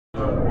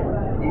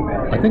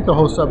I think the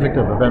whole subject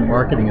of event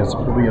marketing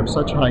will be of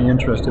such high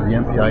interest to the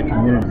MPI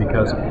community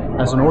because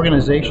as an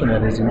organization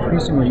that is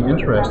increasingly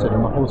interested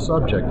in the whole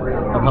subject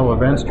of how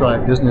events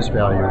drive business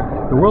value,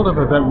 the world of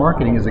event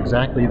marketing is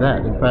exactly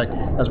that. In fact,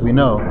 as we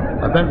know,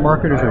 event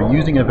marketers are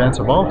using events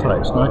of all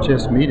types, not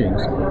just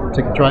meetings,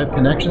 to drive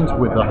connections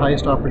with the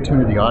highest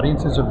opportunity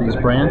audiences of these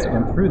brands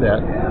and through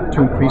that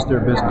to increase their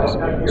business.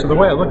 So the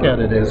way I look at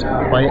it is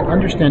by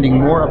understanding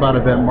more about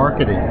event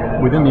marketing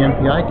within the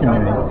MPI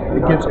community,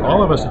 it gives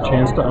all of us a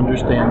chance to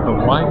understand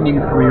the widening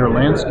career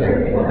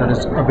landscape that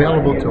is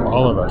available to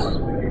all of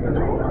us.